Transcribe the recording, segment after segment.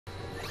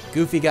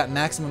Goofy got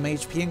maximum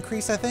HP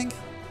increase, I think?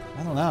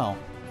 I don't know.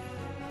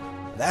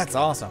 That's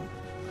awesome.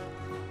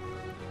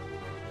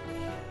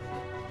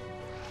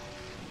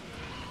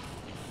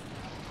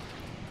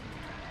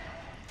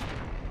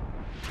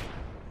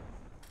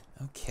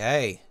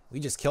 Okay, we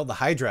just killed the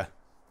Hydra.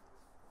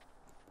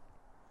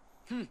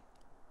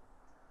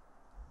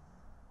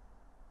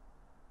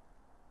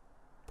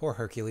 Poor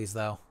Hercules,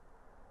 though.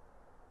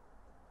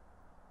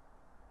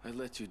 I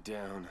let you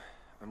down.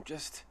 I'm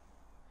just...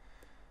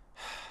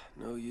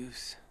 no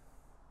use.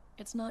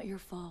 It's not your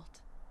fault.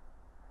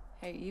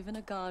 Hey, even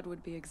a god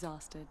would be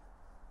exhausted.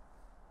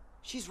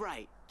 She's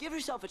right. Give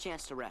yourself a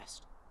chance to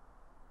rest.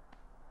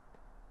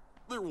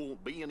 There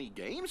won't be any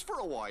games for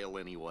a while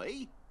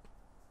anyway.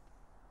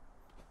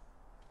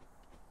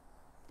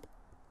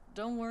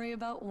 Don't worry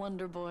about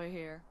Wonder Boy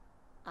here.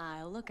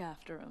 I'll look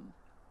after him.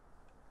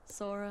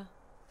 Sora,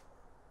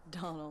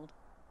 Donald,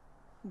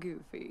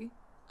 Goofy,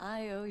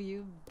 I owe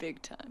you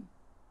big time.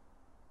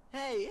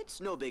 Hey,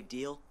 it's no big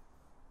deal.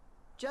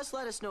 Just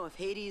let us know if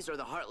Hades or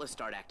the Heartless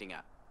start acting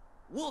up.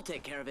 We'll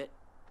take care of it.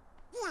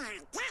 Yeah,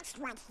 that's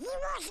what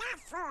heroes are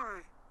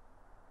for.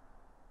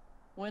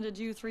 When did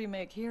you three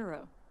make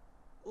Hero?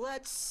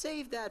 Let's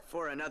save that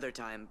for another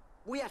time.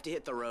 We have to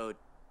hit the road.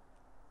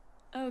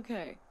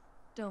 Okay,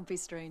 don't be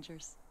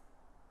strangers.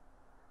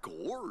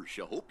 Gosh,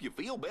 I hope you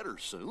feel better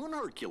soon,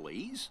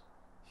 Hercules.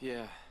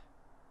 Yeah.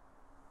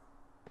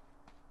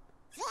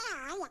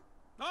 Yeah,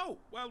 Oh,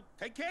 well,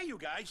 take care, you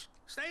guys.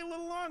 Stay a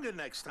little longer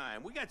next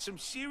time. We got some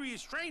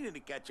serious training to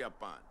catch up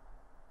on.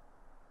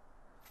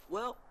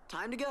 Well,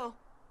 time to go.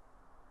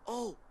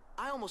 Oh,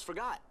 I almost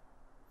forgot.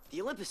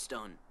 The Olympus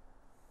Stone.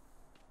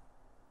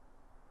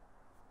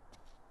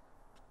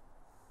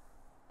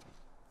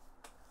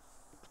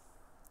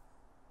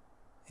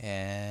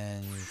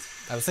 And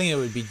I was thinking it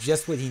would be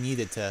just what he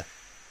needed to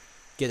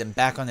get him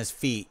back on his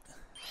feet.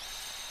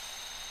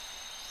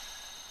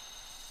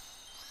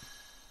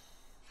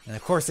 And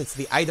of course, it's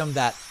the item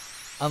that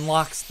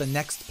unlocks the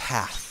next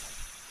path.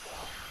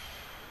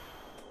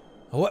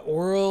 What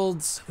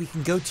worlds we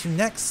can go to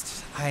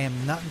next, I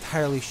am not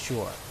entirely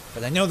sure.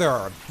 But I know there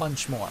are a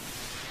bunch more.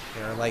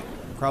 There are like,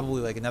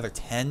 probably like another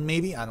 10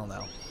 maybe? I don't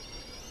know.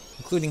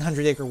 Including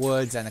 100 Acre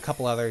Woods and a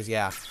couple others,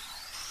 yeah.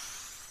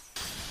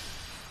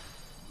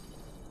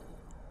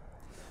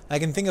 I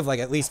can think of like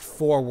at least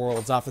 4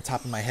 worlds off the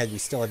top of my head we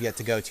still have yet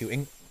to go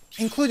to,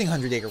 including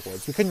 100 Acre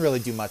Woods. We couldn't really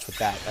do much with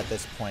that at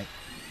this point.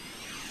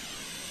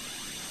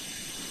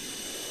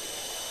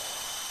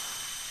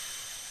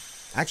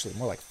 Actually,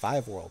 more like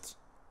 5 worlds.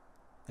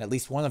 At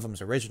least one of them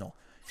is original.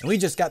 And we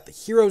just got the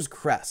Hero's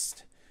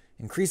Crest.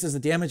 Increases the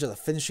damage of the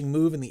finishing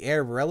move in the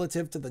air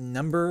relative to the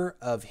number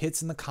of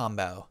hits in the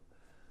combo.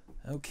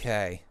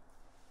 Okay.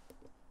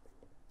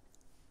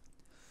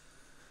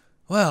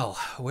 Well,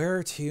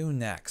 where to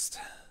next?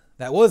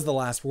 That was the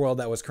last world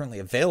that was currently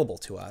available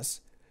to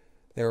us.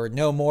 There were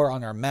no more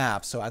on our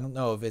map, so I don't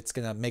know if it's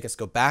going to make us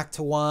go back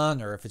to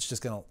one or if it's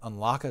just going to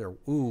unlock it or...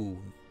 Ooh.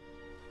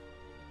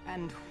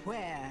 And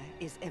where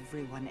is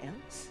everyone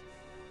else?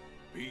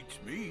 Beats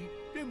me.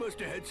 They must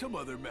have had some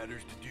other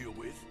matters to deal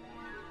with.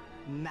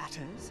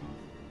 Matters?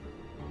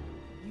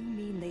 You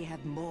mean they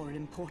have more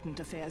important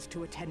affairs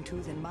to attend to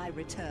than my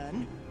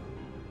return?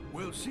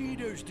 Well, see,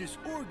 there's this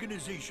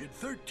Organization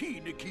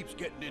 13 that keeps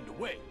getting in the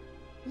way.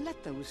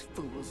 Let those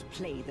fools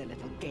play their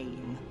little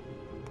game.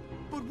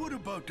 But what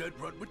about that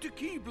runt with the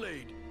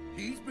Keyblade?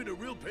 He's been a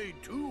real pain,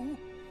 too.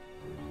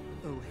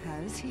 Oh,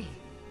 has he?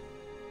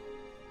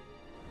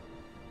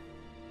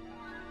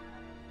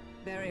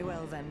 Very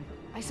well, then.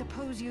 I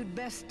suppose you'd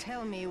best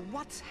tell me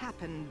what's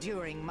happened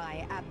during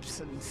my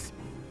absence.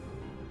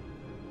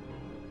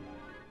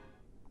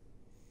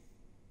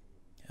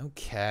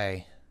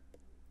 Okay.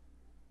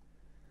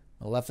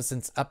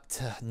 Maleficent's up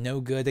to no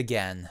good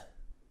again.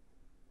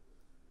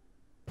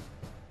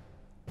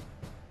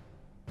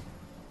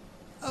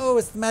 Oh,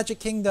 it's the Magic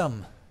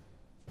Kingdom.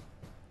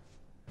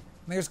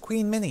 There's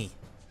Queen Minnie.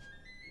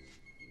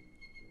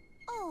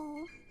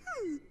 Oh,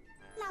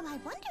 Now I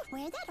wonder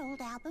where that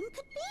old album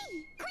could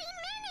be. Queen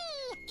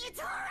Minnie! It's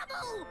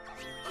horrible!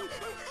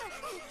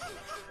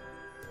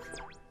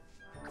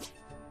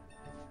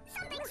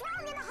 Something's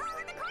wrong in the hall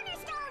of the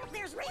cornerstone!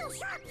 There's real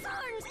sharp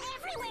thorns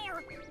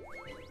everywhere!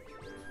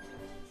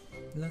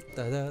 La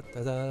da da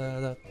da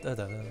da da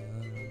da.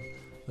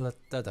 La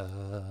da da.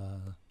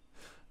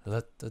 La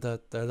da da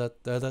da da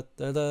da da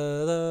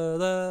da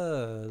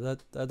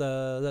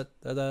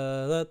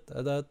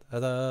da da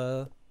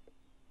da.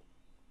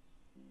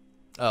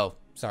 Oh,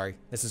 sorry.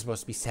 This is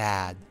supposed to be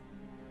sad.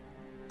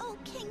 Oh,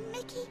 King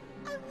Mickey,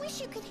 I wish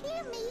you could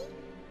hear me.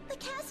 The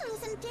castle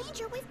is in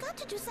danger. We've got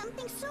to do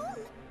something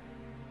soon.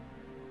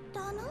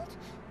 Donald?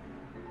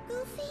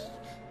 Goofy?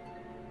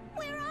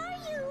 Where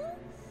are you?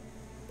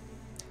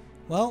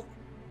 Well,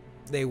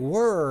 they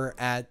were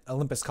at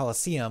Olympus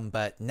Coliseum,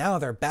 but now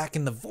they're back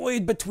in the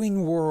void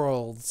between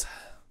worlds.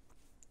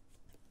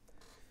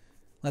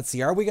 Let's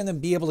see, are we going to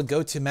be able to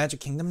go to Magic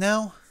Kingdom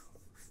now?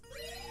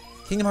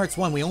 Kingdom Hearts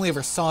 1, we only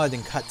ever saw it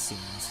in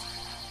cutscenes.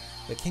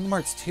 But Kingdom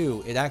Hearts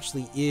 2, it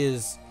actually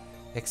is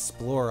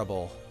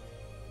Explorable.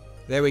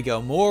 There we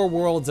go. More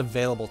worlds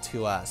available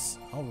to us.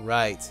 All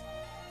right.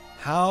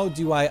 How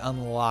do I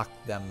unlock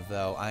them,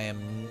 though? I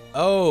am...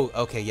 Oh,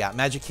 okay, yeah.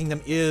 Magic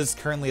Kingdom is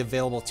currently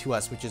available to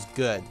us, which is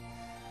good.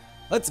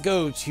 Let's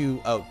go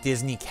to... Oh,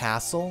 Disney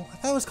Castle? I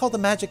thought it was called the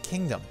Magic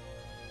Kingdom.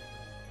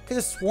 Could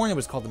have sworn it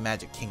was called the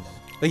Magic Kingdom.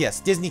 But yes,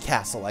 Disney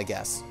Castle, I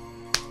guess.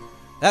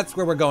 That's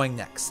where we're going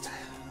next.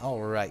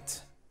 All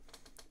right.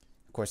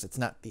 Of course, it's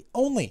not the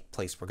only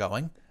place we're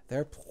going. There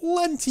are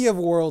plenty of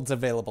worlds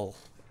available.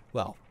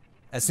 Well,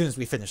 as soon as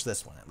we finish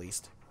this one, at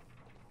least.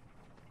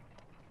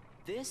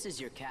 This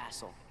is your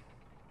castle.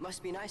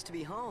 Must be nice to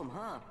be home,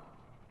 huh?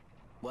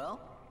 Well?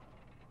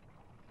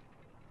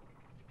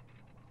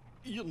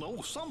 You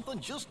know, something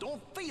just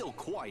don't feel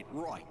quite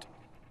right.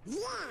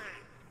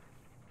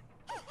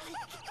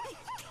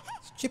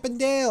 It's Chip and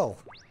Dale.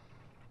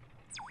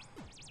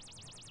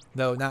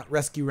 Though not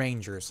Rescue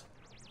Rangers.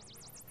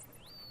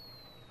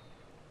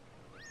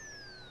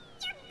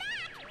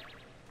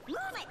 Move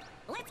it!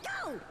 Let's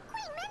go!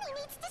 Queen Minnie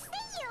needs to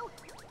see you!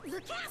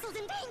 The castle's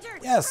in danger!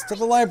 Yes, to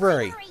the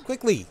library.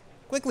 Quickly.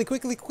 Quickly,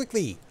 quickly,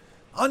 quickly.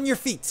 On your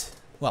feet.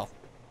 Well,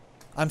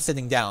 I'm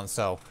sitting down,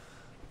 so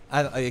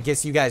I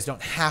guess you guys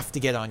don't have to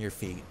get on your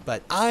feet.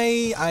 But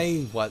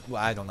what?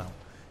 Well, I don't know.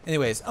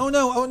 Anyways, oh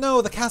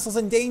no, the castle's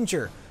in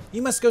danger.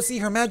 You must go see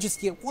Her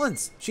Majesty at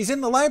once. She's in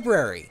the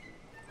library.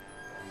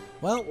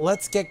 Well,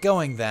 let's get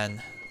going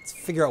then. Let's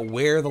figure out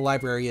where the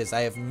library is.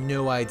 I have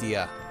no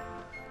idea.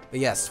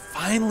 But yes,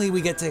 finally we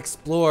get to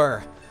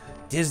explore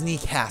Disney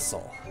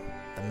Castle,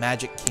 the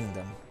Magic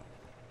Kingdom.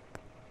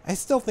 I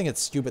still think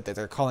it's stupid that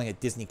they're calling it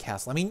Disney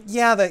Castle. I mean,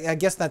 yeah, I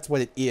guess that's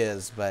what it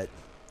is, but...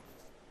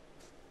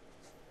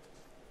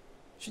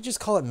 should just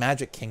call it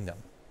Magic Kingdom.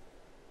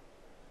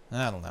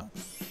 I don't know.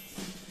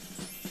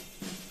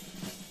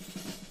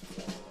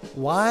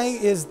 Why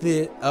is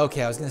the...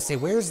 Okay, I was going to say,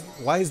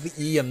 why is the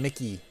E a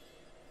Mickey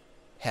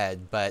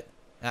head? But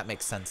that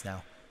makes sense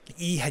now. The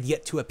E had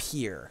yet to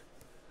appear.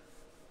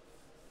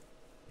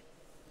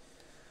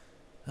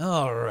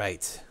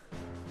 Alright.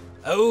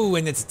 Oh,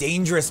 and it's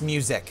dangerous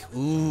music.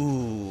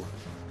 Ooh.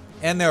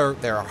 And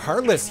there are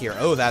Heartless here.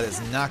 Oh, that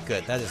is not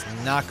good. That is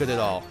not good at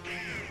all.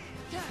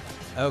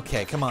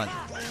 Okay, come on.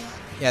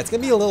 Yeah, it's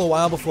going to be a little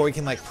while before we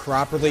can, like,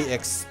 properly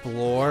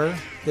explore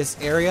this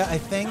area, I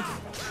think.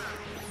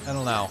 I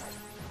don't know.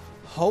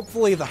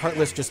 Hopefully the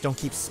Heartless just don't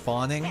keep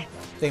spawning.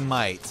 They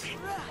might.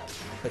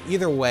 But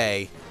either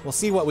way, we'll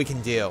see what we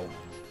can do.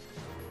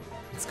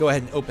 Let's go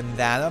ahead and open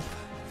that up.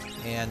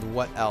 And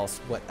what else?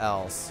 What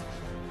else?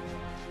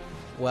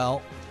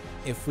 Well,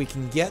 if we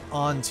can get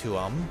onto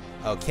them...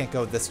 Oh, can't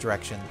go this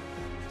direction.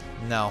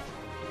 No.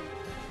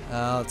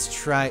 Let's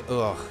try...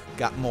 Ugh,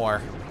 got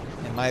more.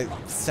 And my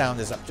sound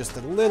is up just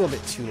a little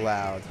bit too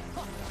loud.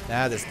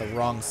 That is the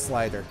wrong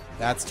slider.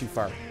 That's too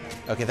far.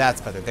 Okay, that's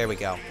better. There we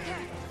go.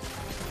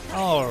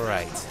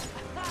 Alright.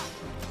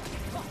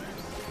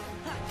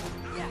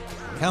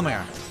 Come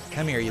here.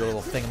 Come here, you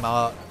little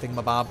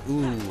thingamabob.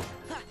 Ooh.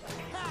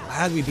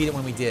 Glad we beat it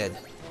when we did.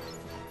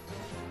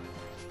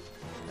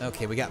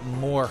 Okay, we got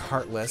more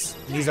Heartless.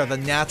 These are the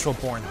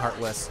natural-born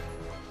Heartless.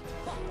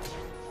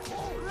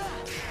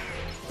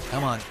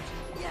 Come on.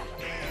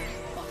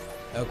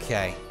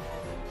 Okay.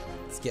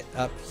 Let's get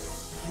up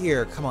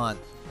here. Come on.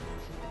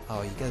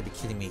 Oh, you gotta be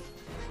kidding me.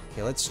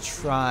 Okay, let's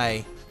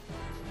try...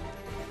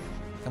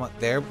 Come on,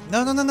 there.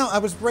 No, no, no, no. I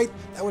was right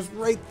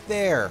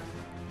there.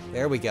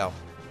 There we go.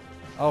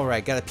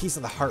 Alright, got a piece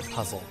of the heart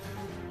puzzle.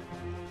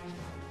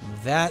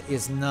 That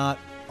is not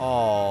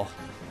all.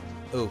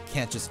 Oh,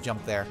 can't just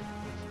jump there.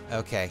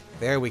 Okay,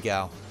 there we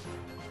go.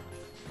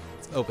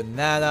 Let's open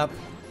that up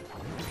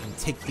and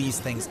take these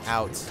things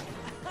out.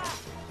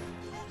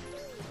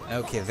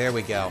 Okay, there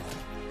we go.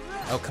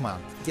 Oh, come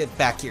on. Get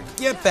back here.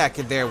 Get back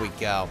here. There we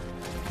go.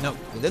 No.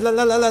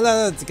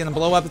 It's gonna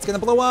blow up. It's gonna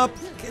blow up.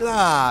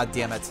 Ah,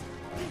 damn it.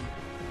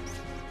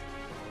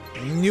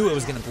 I knew it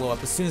was gonna blow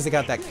up as soon as I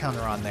got that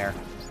counter on there.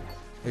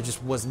 There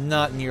just was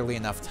not nearly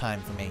enough time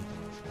for me.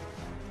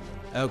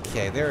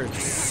 Okay, there are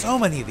just so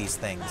many of these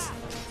things.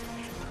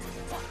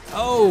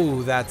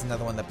 Oh, that's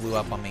another one that blew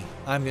up on me.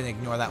 I'm gonna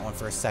ignore that one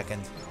for a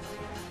second.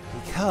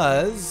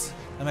 Because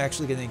I'm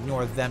actually gonna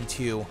ignore them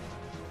too.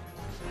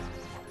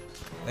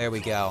 There we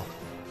go.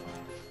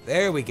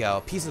 There we go.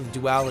 A piece of the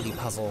duality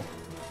puzzle.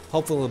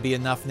 Hopefully it'll be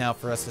enough now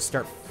for us to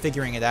start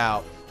figuring it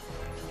out.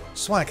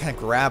 Just want to kind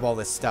of grab all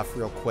this stuff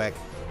real quick.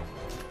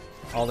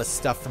 All this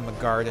stuff from the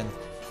garden.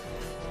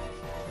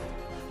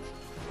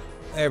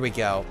 There we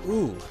go.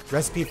 Ooh,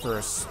 recipe for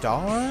a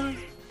star?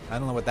 I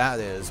don't know what that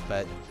is,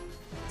 but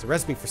it's a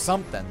recipe for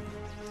something.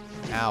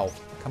 Ow.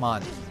 Come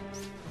on.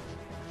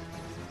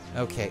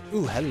 Okay.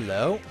 Ooh,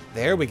 hello.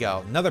 There we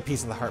go. Another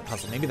piece of the heart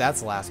puzzle. Maybe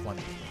that's the last one.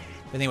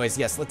 But anyways,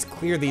 yes, let's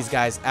clear these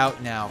guys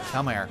out now.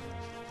 Come here.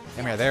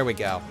 Come here. There we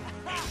go.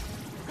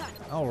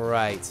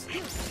 Alright.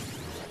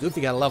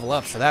 Goofy got to level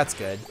up, so that's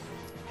good.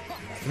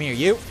 Come here,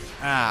 you.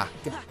 Ah,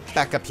 get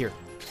back up here.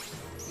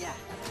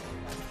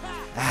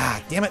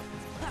 Ah, damn it.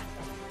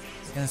 I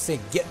was gonna say,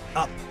 get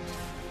up.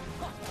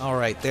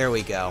 Alright, there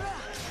we go.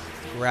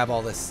 grab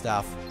all this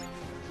stuff.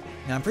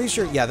 Now, I'm pretty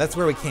sure, yeah, that's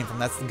where we came from.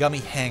 That's the gummy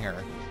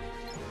hanger.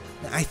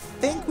 Now, I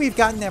think we've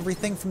gotten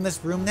everything from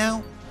this room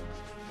now.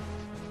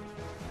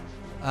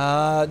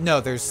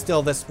 No, there's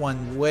still this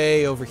one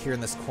way over here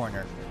in this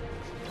corner.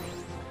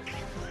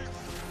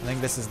 I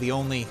think this is the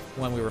only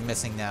one we were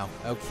missing now.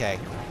 Okay.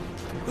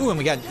 Ooh, and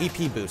we got an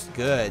EP boost.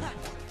 Good.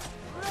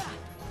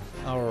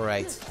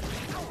 Alright.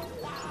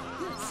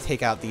 Let's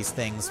take out these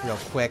things real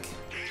quick.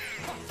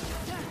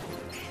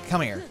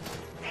 Come here.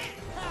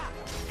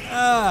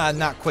 Ah,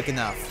 not quick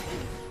enough.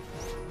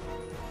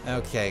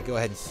 Okay, go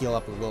ahead and heal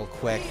up a little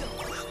quick.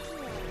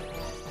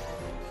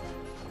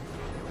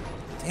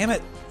 Damn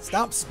it.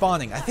 Stop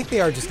spawning. I think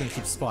they are just going to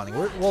keep spawning.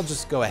 We'll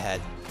just go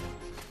ahead.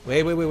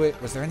 Wait.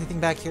 Was there anything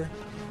back here?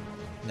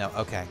 No,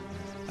 okay.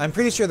 I'm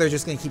pretty sure they're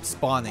just going to keep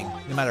spawning,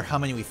 no matter how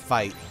many we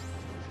fight.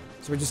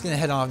 So we're just going to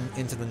head on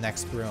into the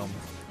next room.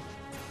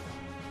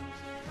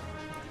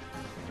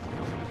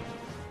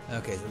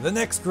 Okay, so the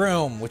next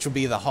room, which will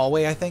be the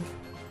hallway, I think.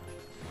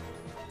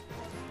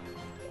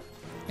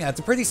 Yeah,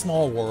 it's a pretty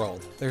small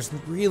world. There's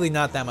really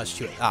not that much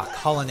to it. Ah,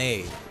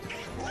 colonnade.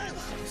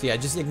 So yeah,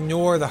 just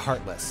ignore the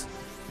Heartless.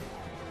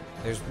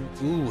 There's...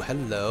 Ooh,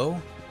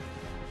 hello.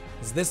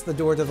 Is this the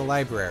door to the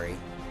library?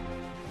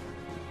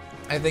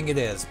 I think it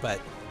is, but...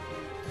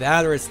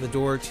 That or it's the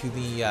door to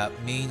the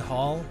main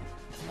hall?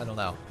 I don't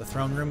know. The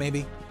throne room,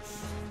 maybe?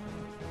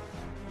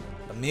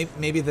 But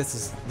maybe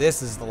this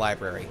is the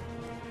library.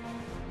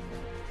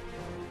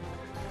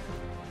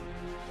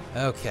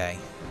 Okay.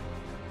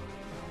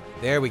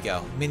 There we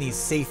go. Minnie's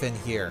safe in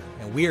here,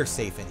 and we're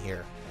safe in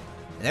here.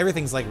 And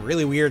everything's like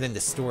really weird and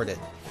distorted.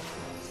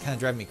 It's kind of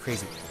driving me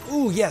crazy.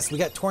 Ooh, yes, we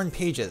got torn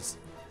pages.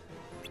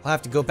 I'll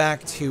have to go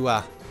back to,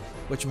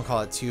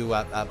 whatchamacallit, to,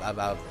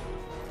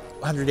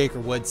 100 Acre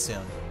Wood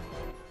soon.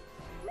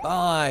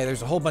 Buy!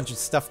 There's a whole bunch of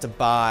stuff to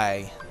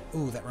buy.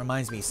 Ooh, that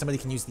reminds me. Somebody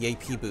can use the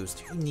AP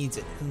boost. Who needs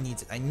it? Who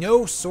needs it? I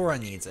know Sora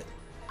needs it.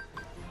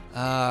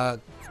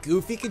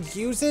 Goofy could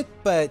use it,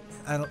 but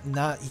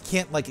he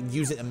can't like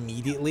use it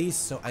immediately,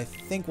 so I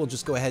think we'll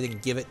just go ahead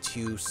and give it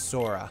to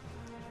Sora.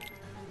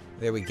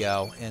 There we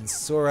go. And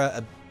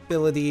Sora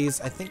abilities,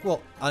 I think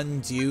we'll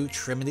undo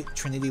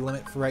Trinity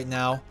Limit for right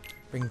now.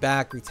 Bring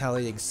back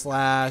Retaliating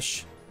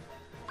Slash.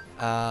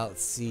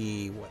 Let's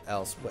see, what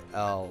else?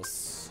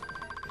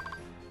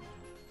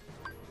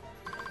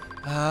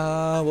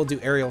 We'll do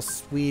Aerial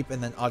Sweep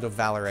and then Auto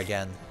Valor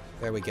again.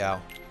 There we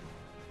go.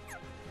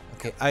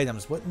 Okay,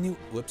 items. What new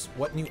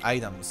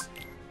items?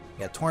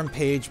 Yeah, Torn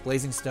Page,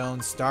 Blazing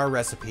Stone, Star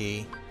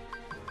Recipe,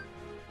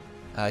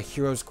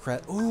 Hero's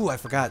Crest. Ooh, I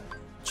forgot.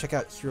 Check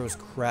out Hero's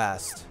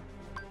Crest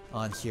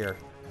on here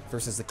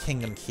versus the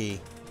Kingdom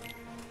Key.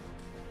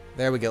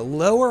 There we go.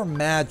 Lower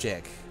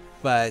magic,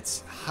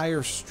 but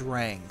higher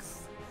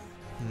strength.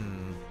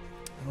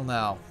 I don't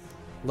know.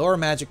 Lower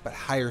magic, but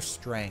higher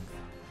strength.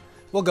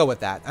 We'll go with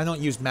that. I don't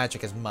use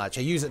magic as much.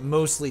 I use it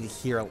mostly to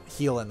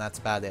heal, and that's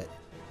about it.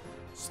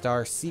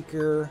 Star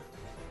Seeker.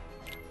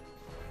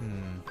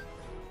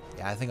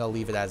 Yeah, I think I'll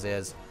leave it as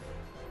is.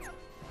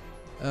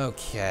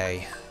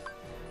 Okay.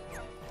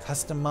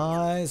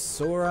 Customize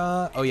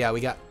Sora. Oh yeah,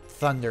 we got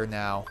Thunder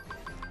now.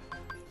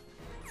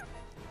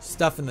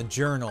 Stuff in the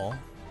journal.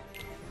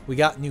 We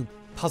got new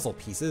puzzle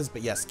pieces,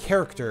 but yes,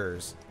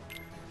 characters.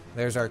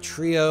 There's our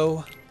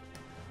trio.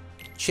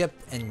 Chip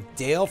and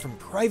Dale from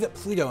Private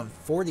Pluto in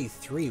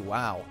 43.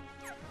 Wow.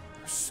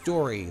 Our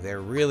story. There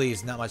really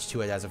is not much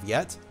to it as of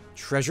yet.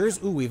 Treasures.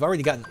 Ooh, we've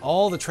already gotten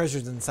all the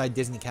treasures inside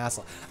Disney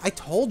Castle. I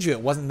told you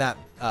it wasn't that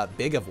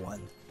big of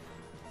one.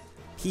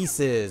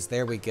 Pieces.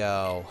 There we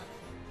go.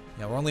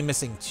 Now we're only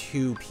missing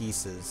 2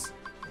 pieces.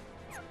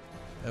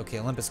 Okay,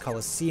 Olympus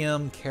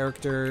Coliseum.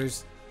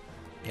 Characters.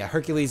 Yeah,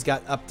 Hercules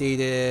got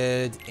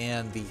updated.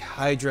 And the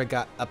Hydra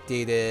got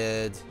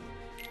updated.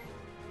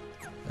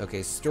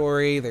 Okay,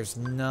 story. There's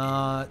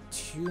not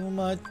too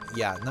much.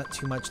 Yeah, not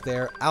too much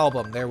there.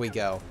 Album. There we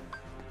go.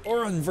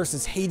 Orin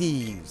versus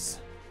Hades.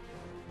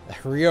 The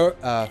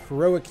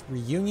Heroic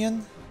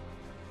Reunion.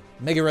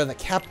 Megara the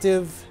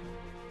Captive.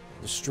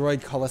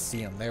 Destroyed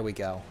Colosseum. There we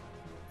go.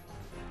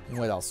 And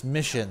what else?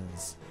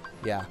 Missions.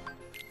 Yeah.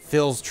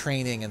 Phil's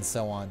training and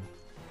so on.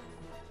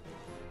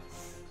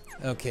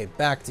 Okay,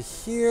 back to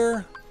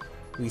here.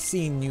 We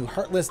see new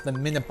Heartless, the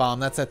Minute Bomb.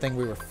 That's that thing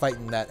we were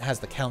fighting that has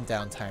the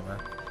countdown timer.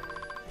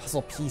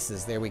 Puzzle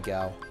pieces. There we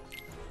go.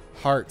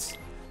 Heart.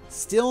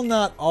 Still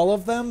not all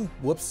of them.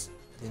 Whoops.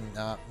 Did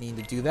not mean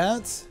to do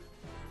that.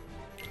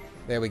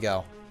 There we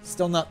go.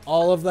 Still not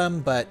all of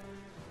them, but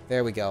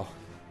there we go.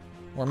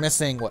 We're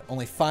missing, what,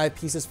 only 5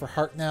 pieces for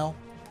Heart now?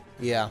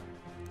 Yeah.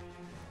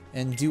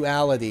 And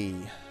Duality.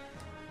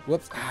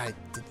 Whoops. I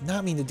did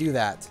not mean to do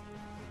that.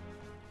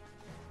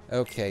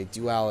 Okay,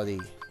 Duality.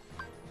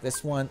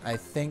 This one, I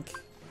think,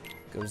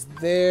 goes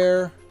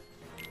there.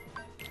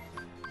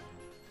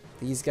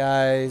 These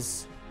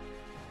guys.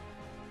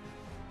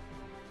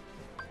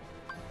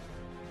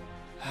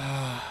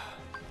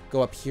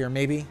 Go up here,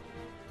 maybe?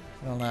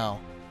 I don't know.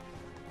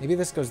 Maybe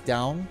this goes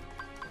down?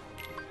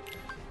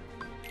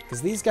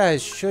 Because these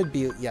guys should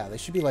be... Yeah, they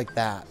should be like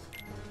that.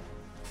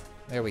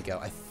 There we go.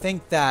 I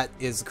think that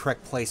is the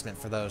correct placement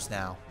for those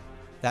now.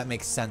 That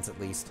makes sense,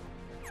 at least.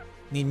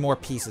 Need more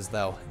pieces,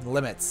 though.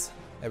 Limits.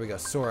 There we go.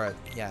 Sora.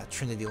 Yeah,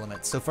 Trinity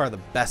limits. So far, the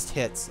best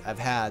hits I've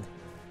had.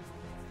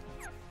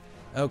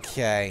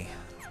 Okay.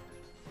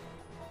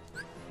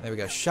 There we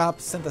go.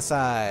 Shop,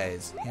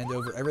 synthesize. Hand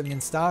over everything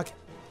in stock.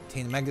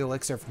 Obtain Mega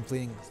Elixir for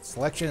completing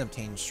selection.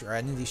 Obtain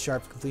Serenity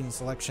Sharp for completing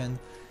selection.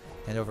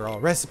 Hand over all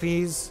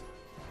recipes.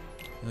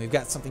 And we've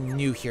got something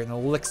new here, an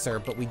elixir,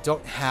 but we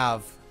don't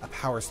have a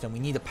power stone. We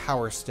need a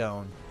power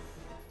stone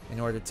in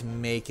order to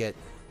make it.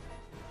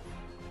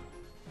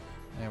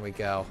 There we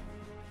go.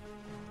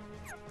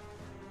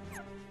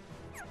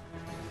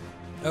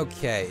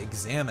 Okay,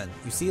 examine.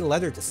 You see a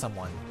letter to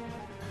someone.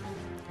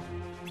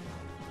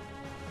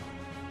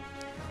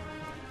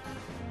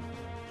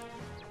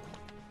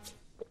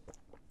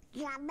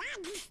 Your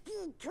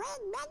Majesty, Queen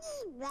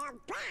Minnie, we're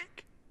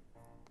back.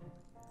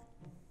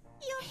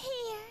 You're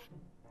here.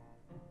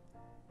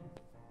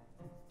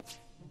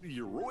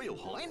 Your Royal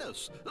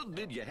Highness,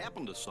 did you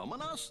happen to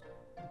summon us?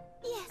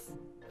 Yes.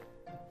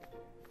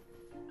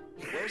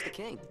 Where's the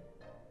king?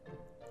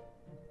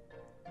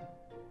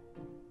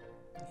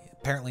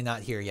 Apparently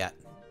not here yet.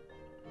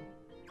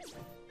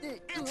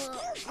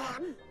 Excuse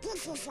him.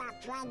 This is our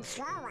friend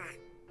Sora.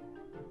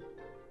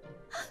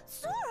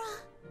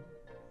 Sora!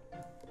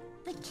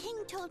 The king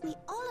told me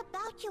all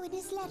about you in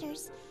his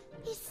letters.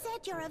 He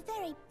said you're a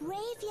very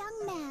brave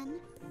young man.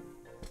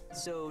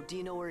 So, do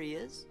you know where he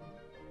is?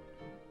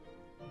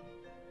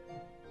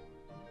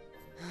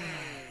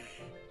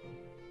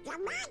 Your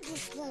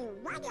Majesty,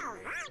 what are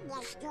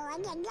Heartless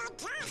doing in your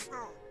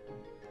castle?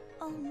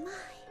 Oh my,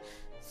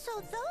 so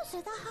those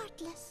are the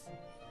Heartless.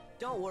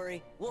 Don't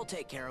worry, we'll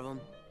take care of him.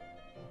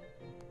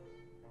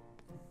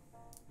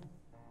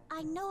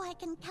 I know I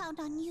can count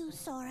on you,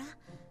 Sora.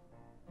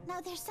 Now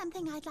there's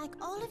something I'd like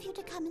all of you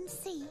to come and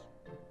see.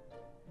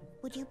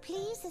 Would you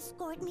please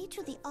escort me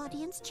to the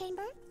audience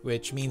chamber?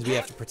 Which means we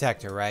have to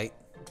protect her, right?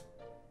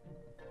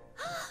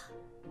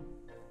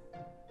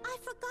 I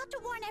forgot to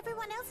warn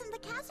everyone else in the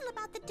castle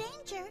about the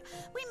danger.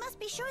 We must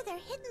be sure they're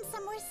hidden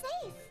somewhere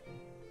safe.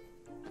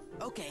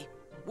 Okay,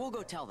 we'll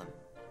go tell them.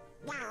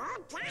 The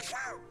whole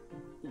castle?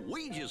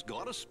 We just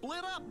gotta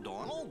split up,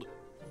 Donald.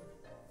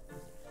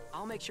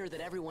 I'll make sure that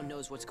everyone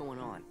knows what's going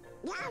on.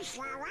 No,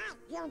 Sora,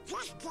 you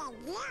just get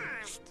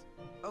lost.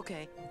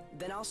 Okay,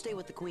 then I'll stay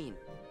with the queen.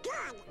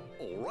 Good.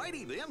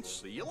 Alrighty then,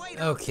 see you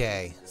later.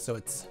 Okay, so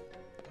it's...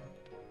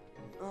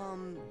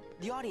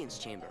 The audience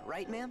chamber,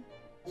 right, ma'am?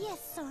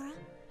 Yes, Sora.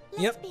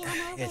 Let's Yep, be on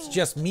our it's way.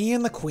 just me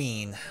and the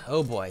queen.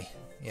 Oh boy.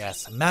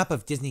 Yes, a map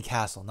of Disney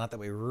Castle. Not that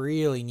we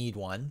really need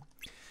one.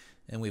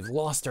 And we've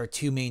lost our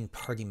two main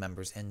party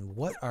members. And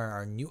what are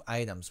our new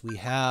items? We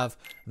have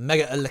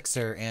Mega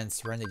Elixir and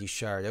Serenity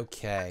Shard.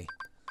 Okay.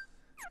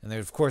 And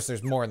there's, of course,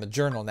 there's more in the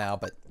journal now,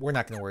 but we're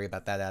not going to worry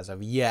about that as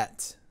of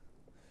yet.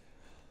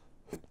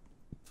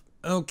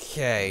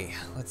 Okay,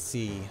 let's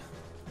see.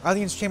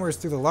 Audience chamber is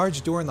through the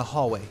large door in the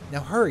hallway. Now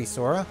hurry,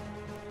 Sora.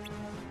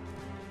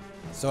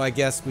 So I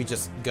guess we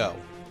just go.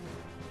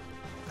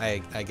 I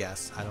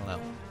guess. I don't know.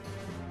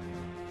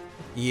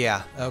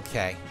 Yeah,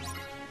 okay.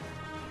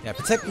 Yeah,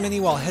 protect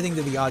Minnie while heading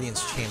to the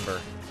audience chamber.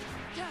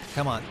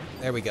 Come on.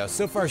 There we go.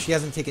 So far, she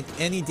hasn't taken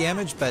any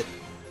damage, but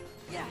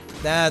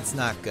that's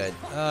not good.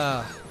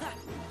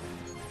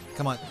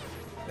 Come on.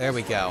 There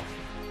we go.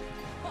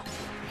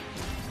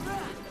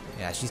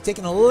 Yeah, she's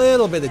taking a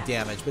little bit of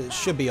damage, but it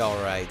should be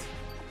alright.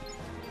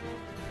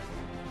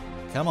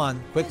 Come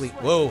on, quickly.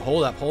 Whoa,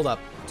 hold up, hold up.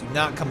 Do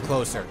not come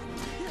closer.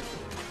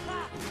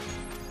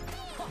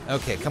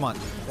 Okay, come on.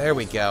 There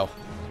we go.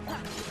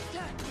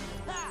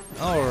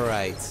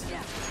 Alright.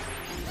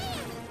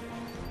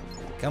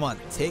 Come on,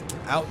 take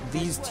out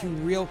these two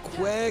real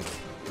quick.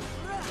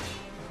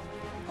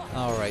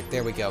 Alright,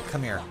 there we go.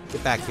 Come here.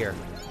 Get back here.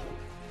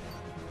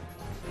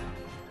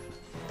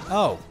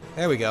 Oh,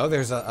 there we go.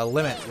 There's a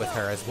limit with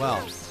her as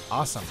well.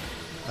 Awesome.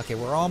 Okay,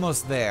 we're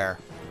almost there.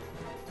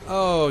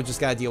 Oh,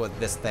 just gotta deal with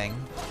this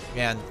thing.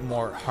 And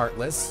more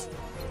Heartless.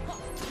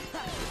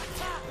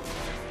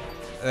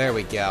 There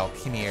we go.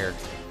 Come here.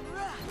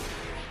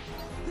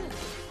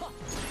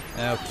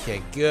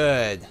 Okay,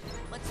 good.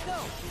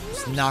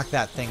 Just knock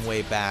that thing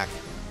way back.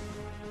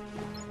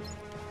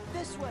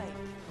 This way.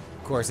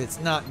 Of course, it's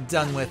not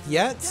done with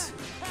yet.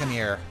 Come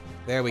here.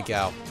 There we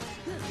go.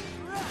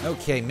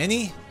 Okay,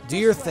 Minnie, do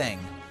your thing.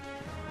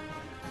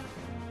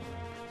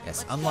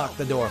 Yes, unlock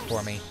the door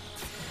for me.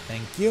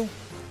 Thank you.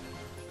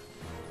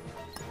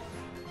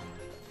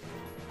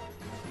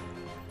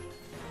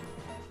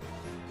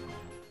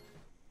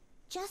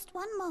 Just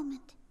one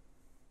moment.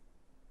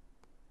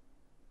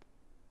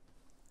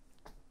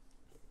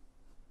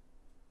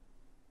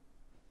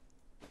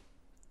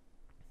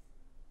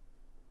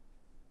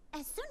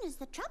 As soon as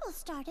the trouble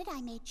started,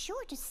 I made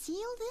sure to seal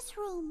this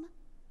room.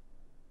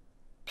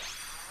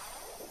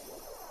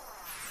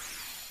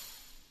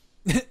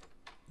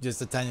 Just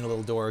a tiny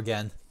little door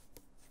again.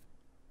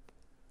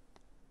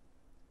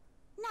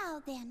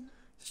 Now then.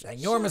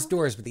 Ginormous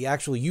doors, but the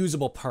actual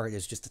usable part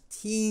is just a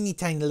teeny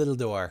tiny little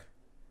door.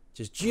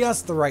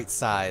 Just the right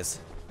size.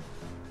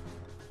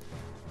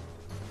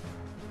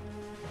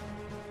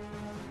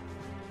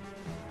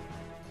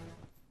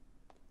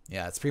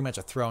 Yeah, it's pretty much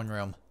a throne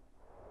room.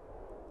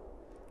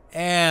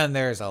 And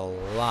there's a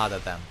lot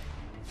of them.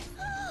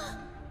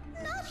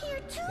 Not here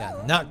too.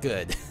 Yeah, not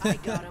good. I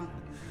got him.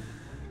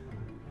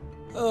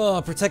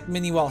 Oh, protect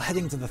Minnie while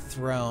heading to the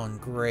throne.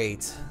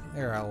 Great.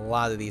 There are a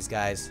lot of these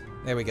guys.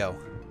 There we go.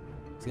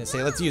 I was gonna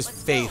say, let's use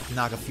Faith,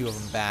 knock a few of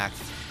them back.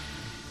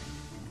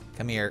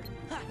 Come here.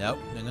 Nope.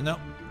 No, no, no.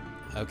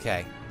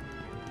 Okay.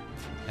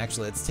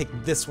 Actually, let's take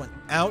this one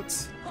out.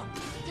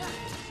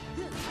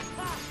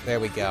 There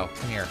we go.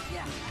 Come here.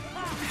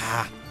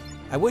 Ah.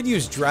 I would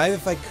use Drive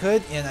if I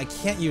could, and I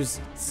can't use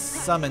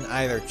Summon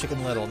either.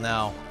 Chicken Little,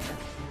 no.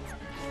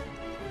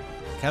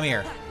 Come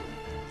here.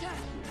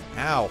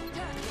 Ow.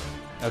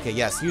 Okay,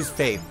 yes, use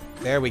Faith.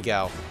 There we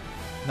go.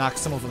 Knock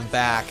some of them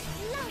back.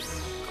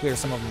 Clear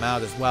some of them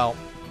out as well.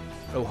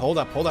 Oh, hold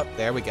up, hold up.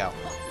 There we go.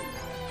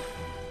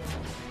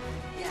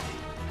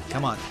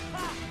 Come on.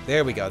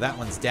 There we go. That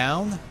one's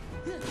down.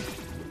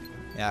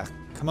 Yeah,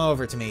 come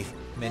over to me,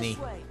 Minnie.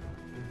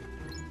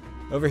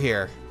 Over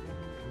here.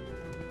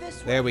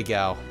 There we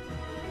go.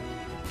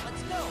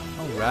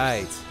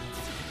 Alright.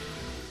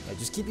 Yeah,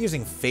 just keep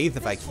using Faith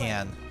if I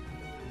can.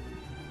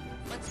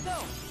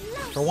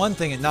 For one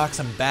thing, it knocks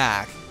them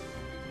back.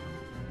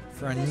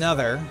 For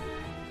another,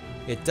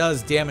 it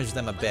does damage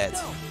them a bit.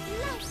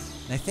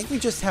 And I think we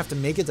just have to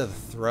make it to the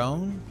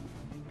throne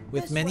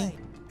with Minnie.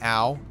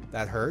 Ow,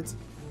 that hurt.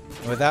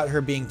 And without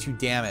her being too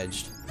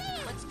damaged.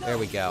 There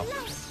we go.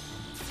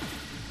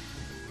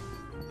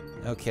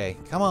 Okay,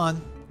 come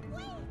on.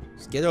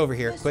 Just get over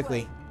here,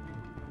 quickly.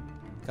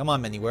 Come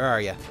on, Minnie, where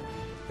are you?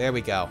 There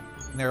we go.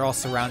 And they're all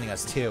surrounding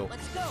us, too.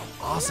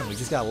 Awesome, we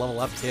just gotta level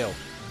up, too.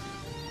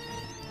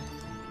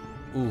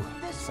 Ooh,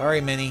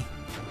 sorry, Minnie.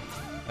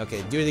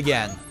 Okay, do it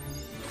again.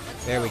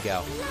 There we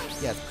go.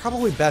 Yeah, it's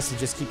probably best to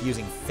just keep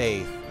using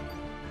Faith.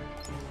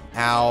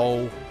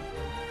 Ow.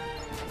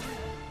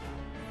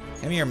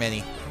 Come here,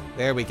 Minnie.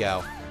 There we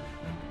go.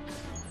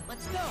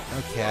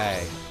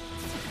 Okay.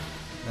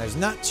 There's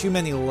not too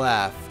many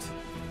left.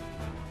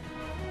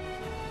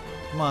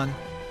 Come on.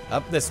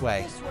 Up this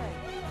way.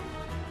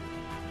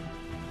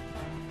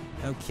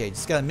 Okay,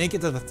 just gotta make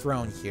it to the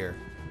throne here.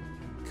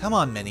 Come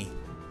on, Minnie.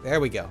 There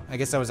we go. I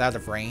guess I was out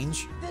of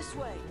range. This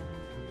way.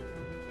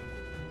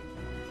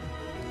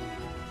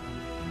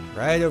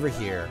 Right over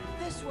here.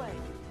 This way.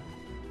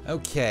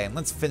 Okay, and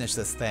let's finish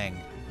this thing.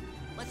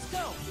 Let's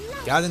go.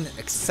 Got an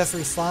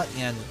accessory slot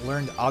and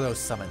learned auto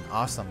summon.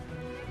 Awesome.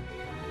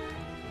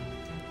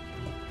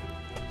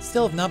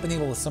 Still have not been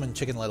able to summon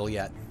Chicken Little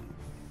yet.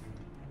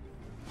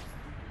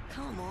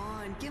 Come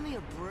on, give me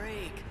a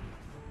break.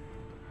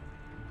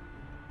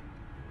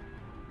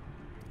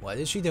 What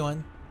is she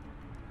doing?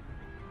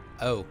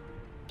 Oh.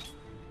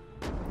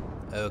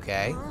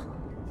 Okay.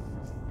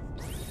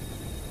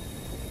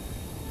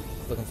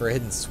 Looking for a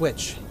hidden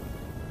switch.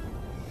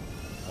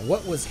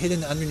 What was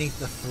hidden underneath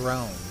the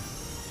throne?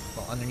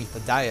 Well, underneath the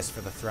dais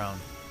for the throne.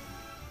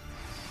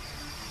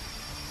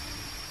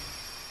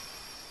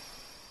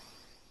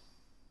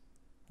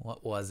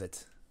 What was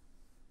it?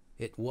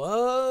 It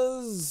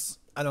was...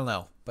 I don't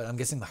know, but I'm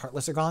guessing the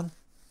Heartless are gone?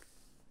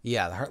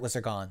 Yeah, the Heartless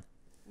are gone.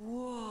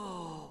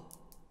 Whoa.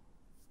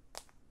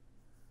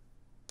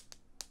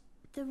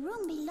 The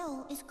room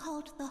below is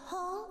called the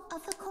Hall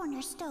of the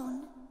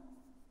Cornerstone.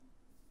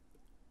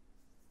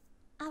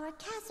 Our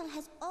castle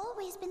has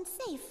always been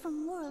safe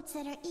from worlds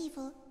that are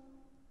evil.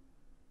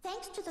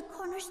 Thanks to the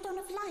Cornerstone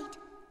of Light,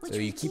 which So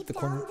you we keep the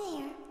down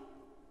corner-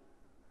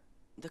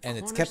 there. And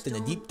it's kept in a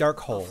deep, dark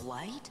hole. Of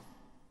light?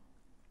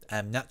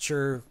 I'm not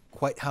sure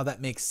quite how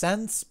that makes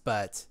sense,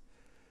 but...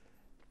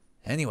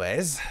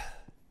 Anyways...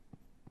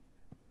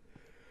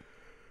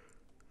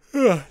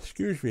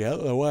 Excuse me, I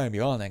don't know why I'm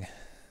yawning.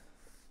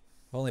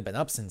 I've only been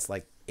up since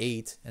like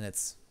 8, and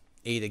it's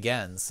 8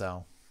 again,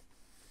 so...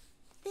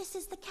 This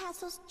is the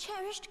castle's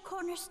cherished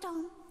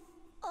cornerstone.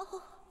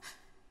 Oh,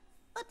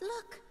 but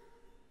look.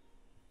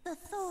 The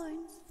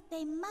thorns,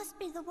 they must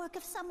be the work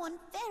of someone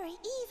very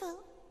evil.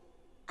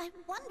 I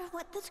wonder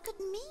what this could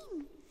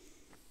mean.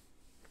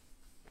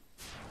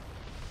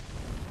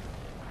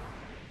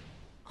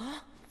 Huh?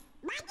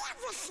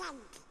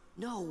 Magnificent!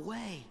 No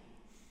way.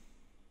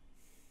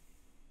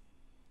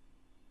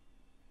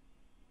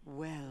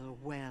 Well,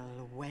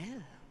 well,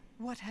 well.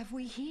 What have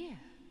we here?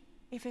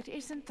 If it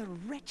isn't the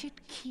wretched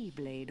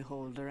Keyblade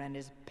holder and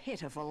his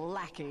pitiful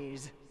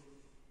lackeys.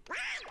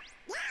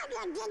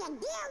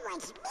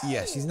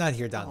 Yeah, she's not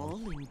here, Donald.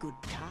 All in good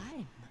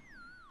time.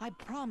 I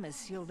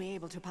promise you'll be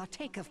able to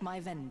partake of my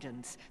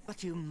vengeance,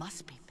 but you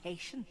must be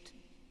patient.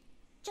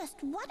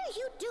 Just what are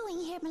you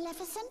doing here,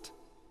 Maleficent?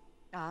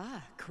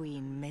 Ah,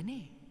 Queen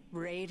Minnie.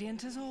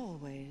 Radiant as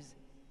always.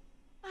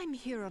 I'm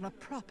here on a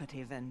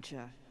property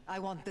venture. I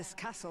want this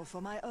castle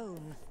for my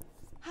own.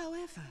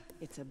 However,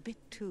 it's a bit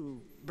too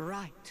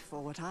bright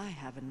for what I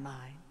have in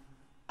mind.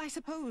 I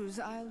suppose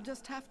I'll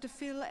just have to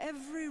fill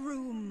every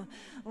room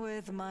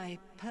with my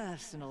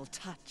personal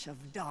touch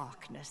of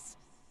darkness.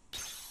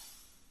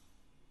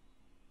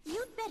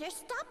 better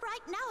stop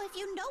right now if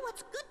you know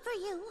what's good for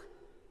you.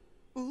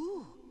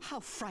 Ooh, how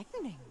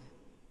frightening.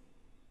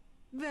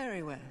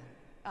 Very well,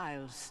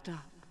 I'll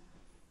stop.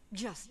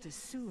 Just as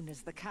soon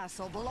as the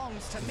castle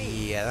belongs to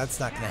me. Yeah, that's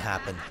not gonna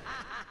happen.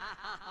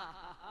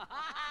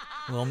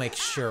 We'll make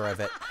sure of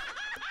it.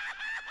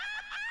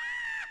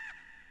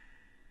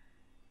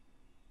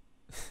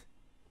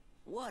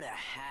 What a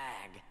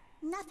hag.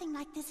 Nothing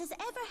like this has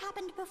ever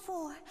happened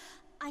before.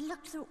 I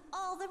looked through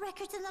all the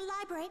records in the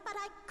library, but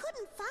I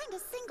couldn't find a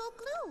single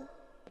clue.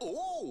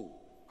 Oh,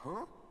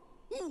 huh?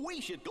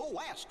 We should go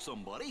ask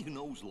somebody who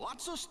knows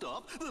lots of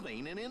stuff that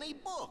ain't in any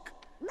book.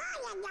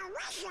 Merlin the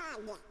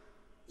Wizard!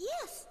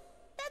 Yes,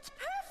 that's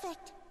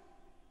perfect.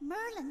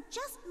 Merlin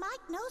just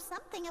might know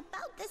something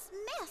about this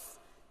mess.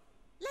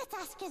 Let's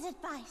ask his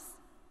advice.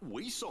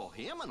 We saw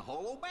him in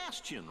Hollow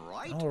Bastion,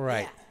 right? All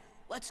right. Yeah,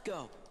 let's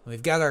go.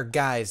 We've got our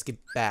guys get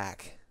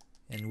back,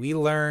 and we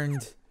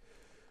learned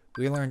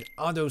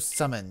auto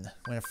summon.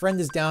 When a friend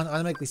is down,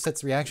 automatically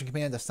sets the reaction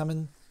command to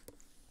summon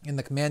in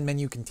the command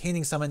menu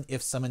containing summon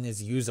if summon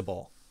is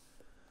usable.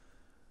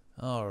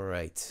 All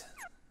right.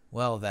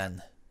 Well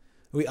then,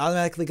 are we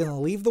automatically going to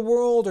leave the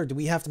world, or do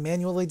we have to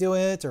manually do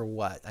it, or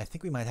what? I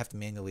think we might have to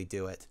manually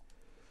do it.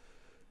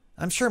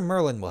 I'm sure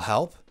Merlin will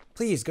help.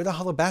 Please go to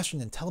Hollow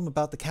Bastion and tell him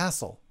about the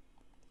castle.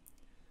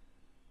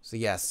 So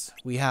yes,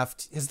 we have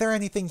to, is there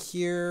anything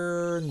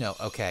here? No,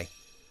 okay.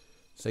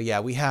 So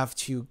yeah, we have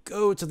to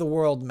go to the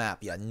world map.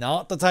 Yeah,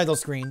 not the title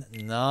screen.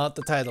 Not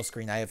the title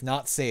screen. I have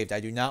not saved. I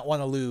do not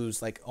want to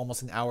lose like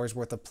almost an hour's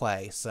worth of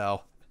play.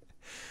 So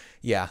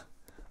yeah.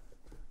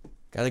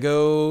 Gotta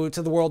go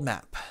to the world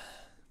map.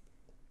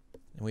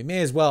 And we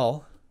may as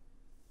well.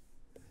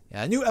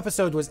 Yeah, a new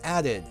episode was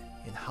added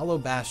in Hollow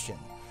Bastion.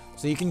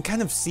 So you can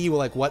kind of see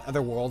like what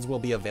other worlds will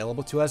be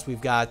available to us.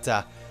 We've got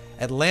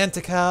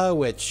Atlantica,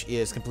 which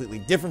is completely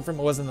different from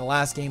what was in the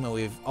last game. And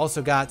we've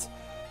also got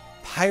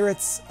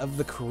Pirates of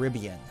the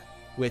Caribbean,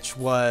 which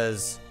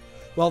was,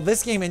 well,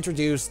 this game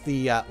introduced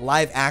the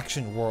live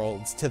action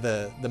worlds to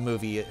the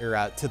movie,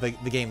 or to the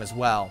game as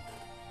well.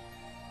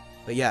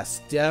 But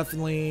yes,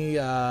 definitely,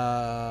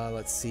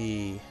 let's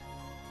see.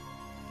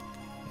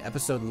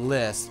 Episode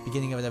list,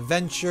 beginning of an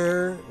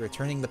adventure,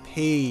 returning the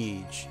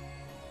page.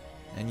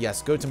 And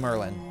yes, go to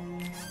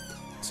Merlin.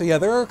 So yeah,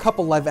 there are a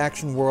couple live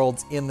action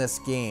worlds in this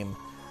game.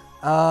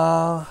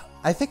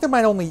 I think there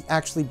might only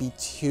actually be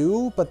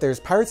two, but there's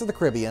Pirates of the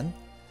Caribbean,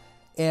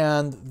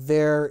 and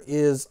there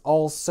is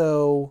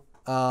also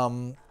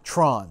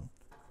Tron,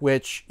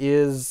 which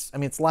is, I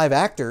mean, it's live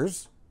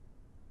actors.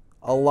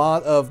 A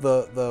lot of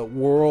the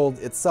world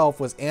itself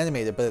was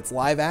animated, but it's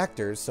live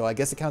actors, so I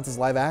guess it counts as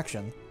live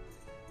action.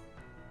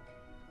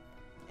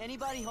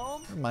 Anybody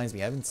home? Reminds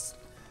me, I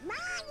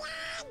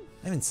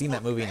haven't seen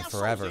that movie in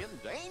forever. In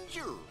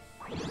danger.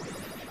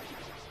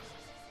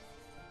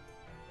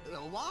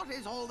 What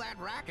is all that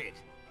racket?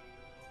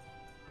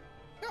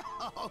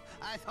 Oh,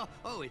 I thought.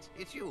 Oh, it's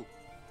you.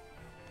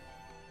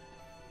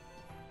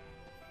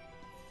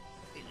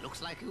 It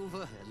looks like you've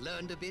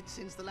learned a bit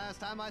since the last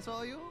time I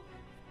saw you.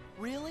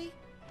 Really?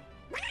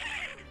 Wait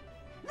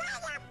a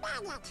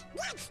minute!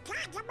 Let's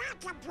talk about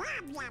the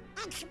problem.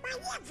 It's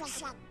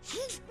Maleficent.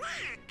 She's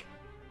back.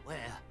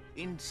 Where?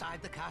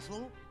 Inside the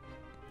castle?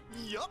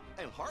 Yup,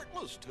 and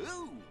Heartless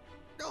too.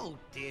 Oh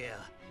dear.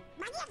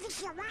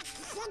 Maleficent wants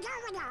to send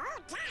over the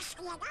whole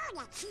castle and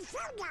own it. She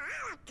filmed the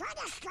whole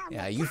cornerstone.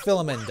 Yeah, you fill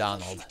him in,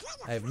 Donald.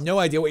 I have no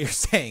idea what you're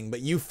saying, but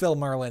you fill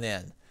Merlin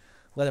in.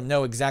 Let him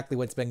know exactly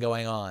what's been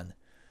going on.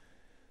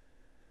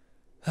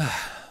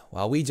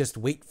 While we just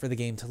wait for the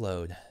game to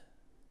load.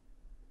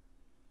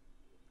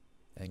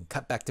 And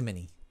cut back to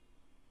Minnie.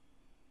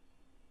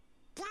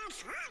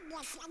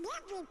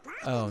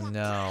 Oh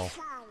no.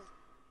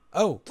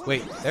 Oh,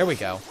 wait, there we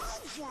go.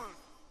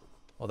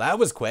 Well, that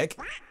was quick.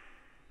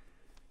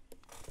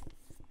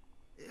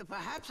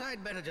 Perhaps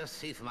I'd better just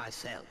see for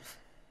myself.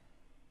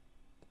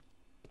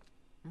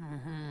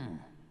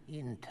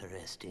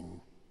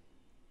 Interesting.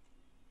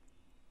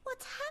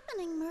 What's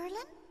happening,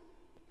 Merlin?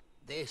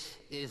 This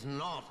is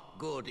not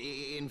good.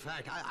 In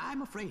fact,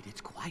 I'm afraid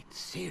it's quite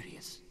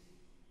serious.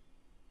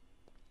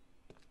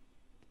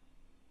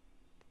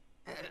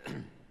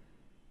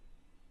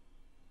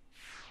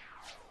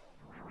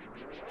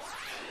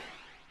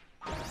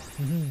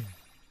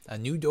 A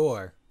new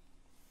door.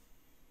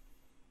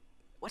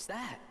 What's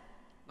that?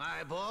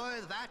 My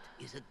boy, that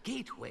is a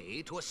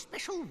gateway to a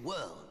special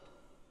world.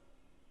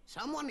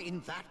 Someone in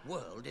that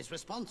world is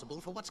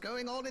responsible for what's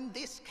going on in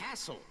this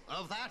castle.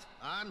 Of that,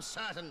 I'm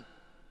certain.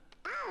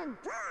 Oh,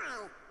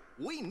 boy.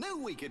 We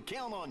knew we could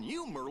count on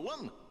you,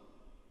 Merlin.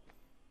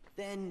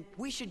 Then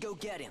we should go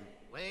get him.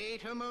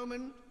 Wait a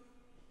moment.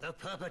 The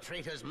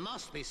perpetrators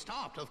must be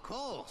stopped, of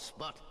course,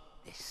 but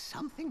there's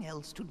something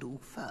else to do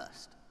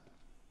first.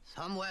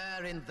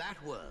 Somewhere in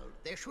that world,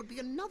 there should be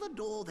another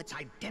door that's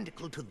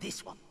identical to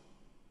this one.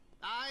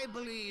 I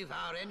believe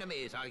our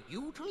enemies are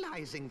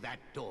utilizing that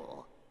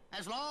door.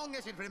 As long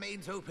as it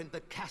remains open,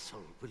 the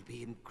castle will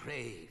be in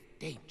grave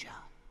danger.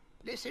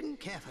 Listen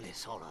carefully,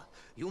 Sora.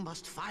 You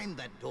must find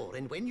that door,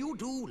 and when you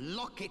do,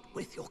 lock it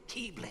with your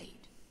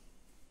Keyblade.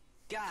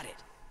 Got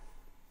it.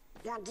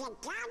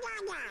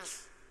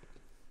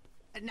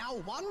 Now,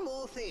 one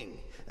more thing.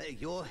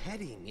 You're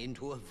heading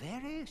into a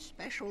very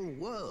special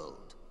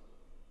world.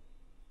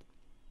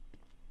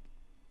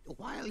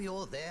 While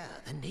you're there,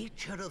 the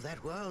nature of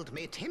that world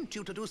may tempt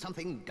you to do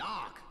something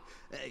dark.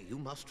 You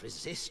must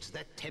resist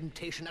that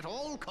temptation at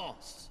all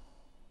costs.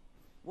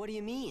 What do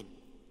you mean?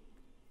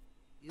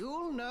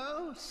 You'll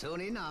know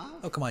soon enough.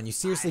 Oh, come on. You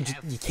seriously,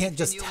 you can't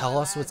just tell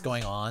us what's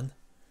going on?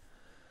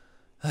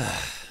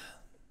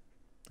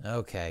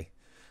 Okay.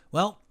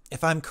 Well,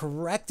 if I'm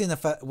correct and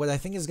if what I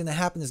think is going to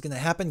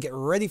happen, get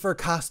ready for a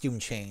costume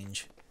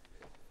change.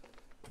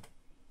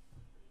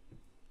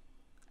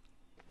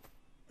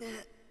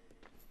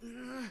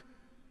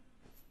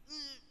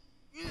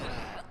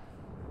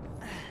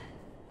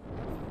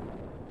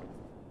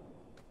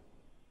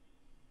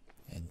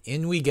 And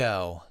in we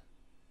go.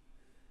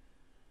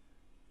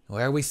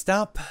 Where we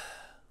stop,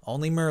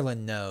 only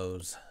Merlin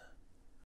knows.